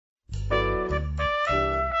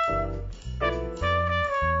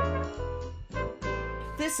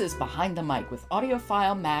This is Behind the Mic with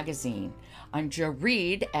AudioFile Magazine. I'm Jo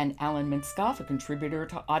Reed, and Alan Minskoff, a contributor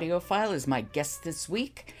to AudioFile, is my guest this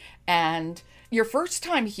week. And your first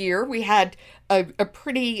time here, we had a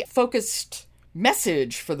pretty focused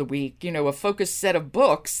message for the week, a focused set of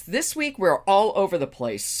books. This week, we're all over the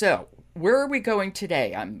place. So, where are we going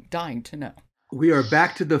today? I'm dying to know. We are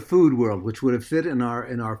back to the food world, which would have fit in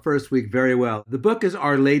our first week very well. The book is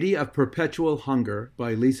Our Lady of Perpetual Hunger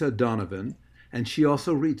by Lisa Donovan, and she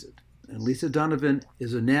also reads it. And Lisa Donovan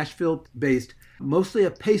is a Nashville-based, mostly a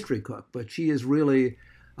pastry cook, but she is really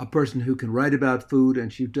a person who can write about food,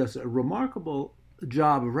 and she does a remarkable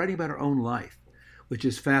job of writing about her own life, which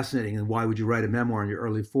is fascinating. And why would you write a memoir in your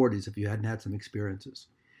early 40s if you hadn't had some experiences?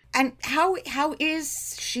 And how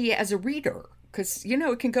is she as a reader? Because,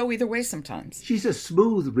 it can go either way sometimes. She's a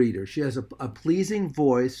smooth reader. She has a pleasing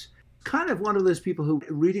voice, kind of one of those people who,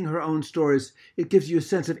 reading her own stories, it gives you a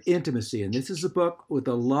sense of intimacy. And this is a book with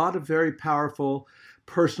a lot of very powerful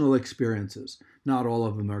personal experiences. Not all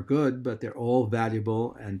of them are good, but they're all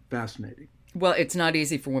valuable and fascinating. Well, it's not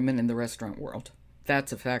easy for women in the restaurant world.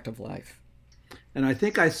 That's a fact of life. And I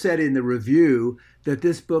think I said in the review that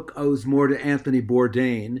this book owes more to Anthony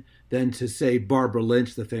Bourdain than to, say, Barbara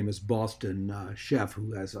Lynch, the famous Boston chef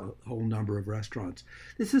who has a whole number of restaurants.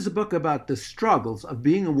 This is a book about the struggles of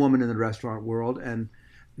being a woman in the restaurant world and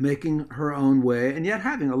making her own way, and yet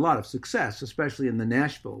having a lot of success, especially in the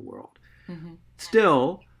Nashville world. Mm-hmm.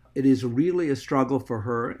 Still, it is really a struggle for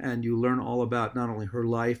her, and you learn all about not only her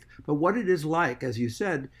life, but what it is like, as you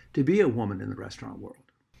said, to be a woman in the restaurant world.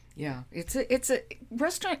 Yeah, it's a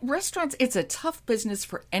restaurants. It's a tough business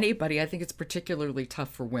for anybody. I think it's particularly tough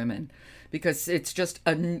for women because it's just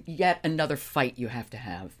yet another fight you have to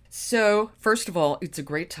have. So, first of all, it's a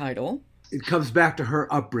great title. It comes back to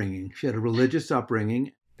her upbringing. She had a religious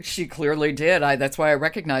upbringing. She clearly did. That's why I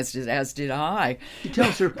recognized it, as did I. She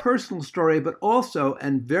tells her personal story, but also,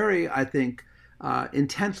 and very, I think,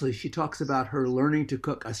 intensely, she talks about her learning to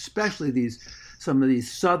cook, especially some of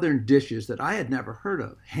these southern dishes that I had never heard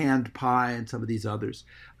of, hand pie and some of these others.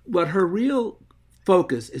 But her real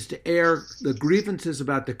focus is to air the grievances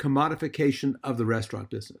about the commodification of the restaurant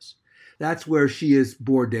business. That's where she is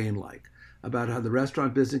Bourdain-like, about how the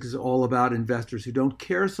restaurant business is all about investors who don't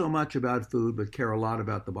care so much about food, but care a lot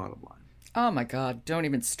about the bottom line. Oh my God, don't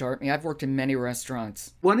even start me. I've worked in many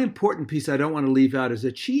restaurants. One important piece I don't want to leave out is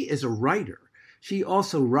that she is a writer. She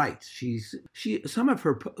also writes. Some of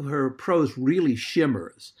her prose really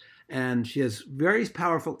shimmers, and she has very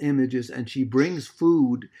powerful images, and she brings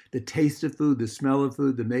food, the taste of food, the smell of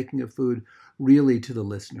food, the making of food, really to the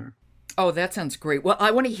listener. Oh, that sounds great. Well, I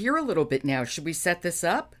want to hear a little bit now. Should we set this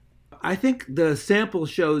up? I think the sample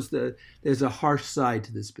shows that there's a harsh side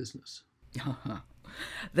to this business.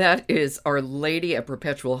 That is Our Lady of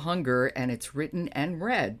Perpetual Hunger, and it's written and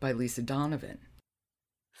read by Lisa Donovan.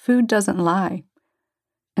 Food doesn't lie.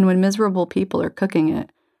 And when miserable people are cooking it,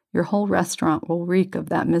 your whole restaurant will reek of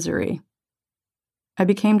that misery. I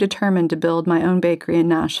became determined to build my own bakery in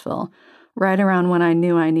Nashville, right around when I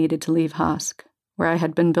knew I needed to leave Husk, where I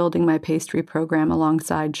had been building my pastry program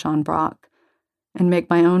alongside Sean Brock, and make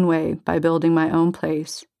my own way by building my own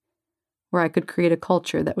place, where I could create a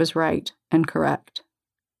culture that was right and correct.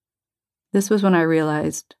 This was when I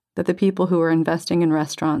realized that the people who were investing in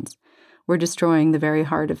restaurants were destroying the very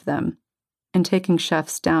heart of them, and taking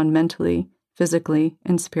chefs down mentally, physically,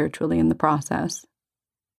 and spiritually in the process.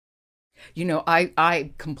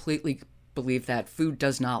 I completely believe that food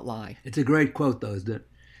does not lie. It's a great quote, though, isn't it?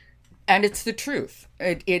 And it's the truth.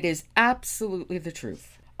 It is absolutely the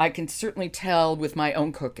truth. I can certainly tell with my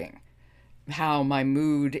own cooking how my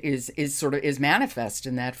mood is manifest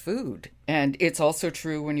in that food. And it's also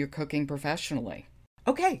true when you're cooking professionally.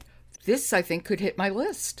 Okay, this I think could hit my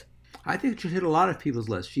list. I think it should hit a lot of people's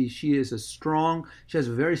list. She has a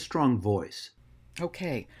very strong voice.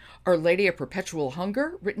 Okay. Our Lady of Perpetual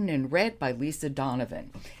Hunger, written and read by Lisa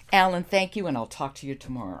Donovan. Alan, thank you, and I'll talk to you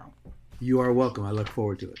tomorrow. You are welcome. I look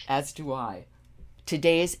forward to it. As do I.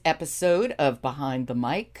 Today's episode of Behind the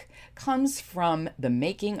Mic comes from The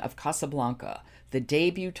Making of Casablanca, the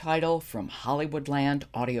debut title from Hollywoodland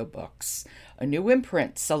Audiobooks, a new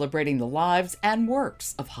imprint celebrating the lives and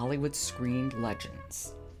works of Hollywood screen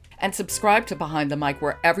legends. And subscribe to Behind the Mic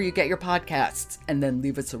wherever you get your podcasts, and then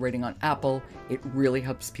leave us a rating on Apple. It really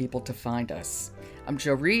helps people to find us. I'm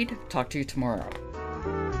Jo Reed. Talk to you tomorrow.